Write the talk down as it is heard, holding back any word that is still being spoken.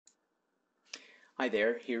Hi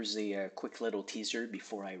there, here's a quick little teaser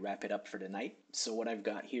before I wrap it up for the night. So what I've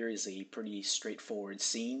got here is a pretty straightforward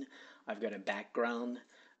scene. I've got a background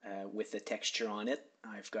with a texture on it.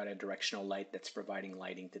 I've got a directional light that's providing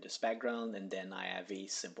lighting to this background, and then I have a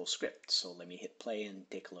simple script. So let me hit play and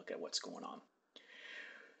take a look at what's going on.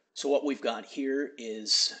 So what we've got here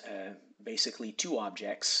is basically two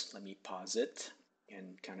objects. Let me pause it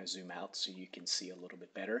and kind of zoom out so you can see a little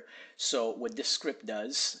bit better. So what this script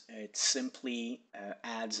does, it simply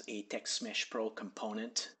adds a TextMesh Pro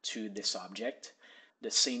component to this object. The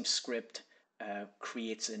same script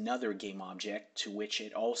creates another game object to which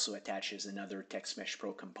it also attaches another TextMesh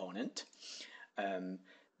Pro component.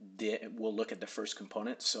 We'll look at the first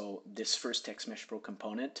component. So this first TextMesh Pro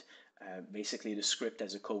component, basically the script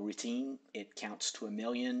has a coroutine. It counts to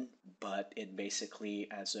 1,000,000, but it basically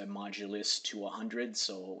has a modulus to 100.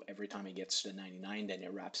 So every time it gets to 99, then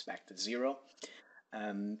it wraps back to 0.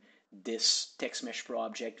 This TextMesh Pro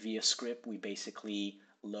object via script, we basically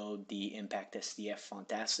load the impact SDF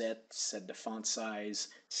font asset, set the font size,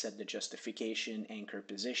 set the justification, anchor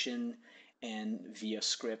position, and via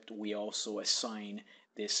script we also assign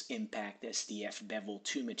this impact SDF bevel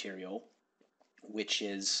 2 material, which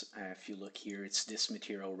is, if you look here, it's this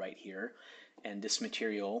material right here. And this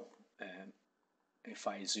material, if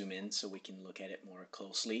I zoom in so we can look at it more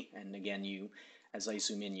closely, and again, as I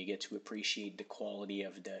zoom in, you get to appreciate the quality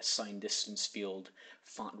of the sign distance field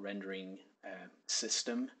font rendering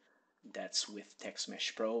system that's with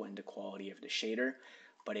TextMesh Pro and the quality of the shader.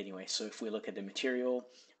 But anyway, so if we look at the material,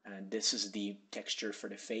 this is the texture for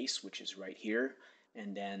the face, which is right here.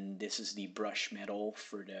 And then this is the brush metal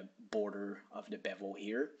for the border of the bevel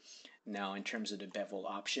here. Now in terms of the bevel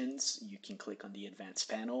options, you can click on the advanced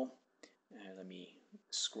panel. Let me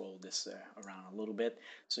scroll this around a little bit.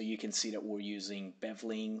 So you can see that we're using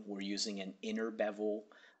beveling, we're using an inner bevel,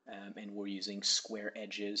 and we're using square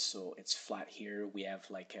edges, so it's flat here. We have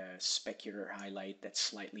like a specular highlight that's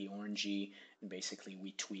slightly orangey, and basically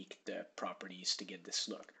we tweak the properties to get this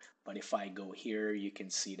look. But if I go here, you can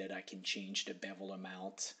see that I can change the bevel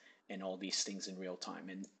amount and all these things in real time,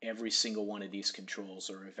 and every single one of these controls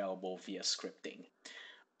are available via scripting.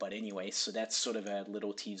 But anyway, so that's sort of a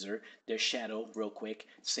little teaser. There's shadow, real quick,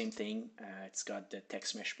 same thing. It's got the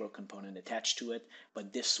TextMesh Pro component attached to it,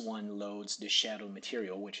 but this one loads the shadow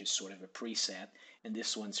material, which is sort of a preset, and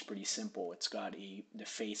this one's pretty simple. It's got the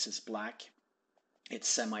face is black, it's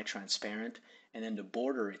semi-transparent, and then the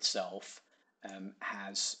border itself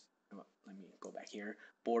has, let me go back here,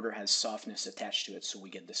 border has softness attached to it, so we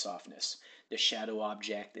get the softness. The shadow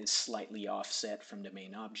object is slightly offset from the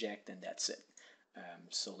main object, and that's it.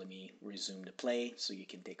 So let me resume the play so you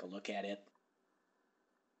can take a look at it.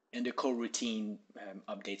 And the coroutine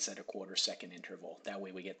updates at a 1/4 second interval. That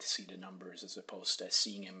way we get to see the numbers as opposed to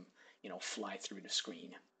seeing them, fly through the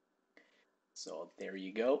screen. So there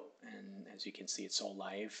you go. And as you can see, it's all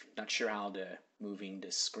live. Not sure how moving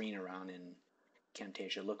the screen around in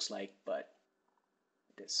Camtasia looks like, but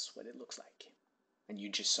this is what it looks like. And you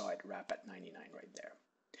just saw it wrap at 99 right there.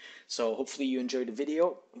 So hopefully you enjoyed the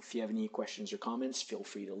video. If you have any questions or comments, feel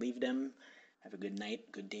free to leave them. Have a good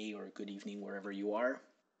night, good day, or good evening wherever you are.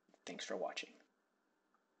 Thanks for watching.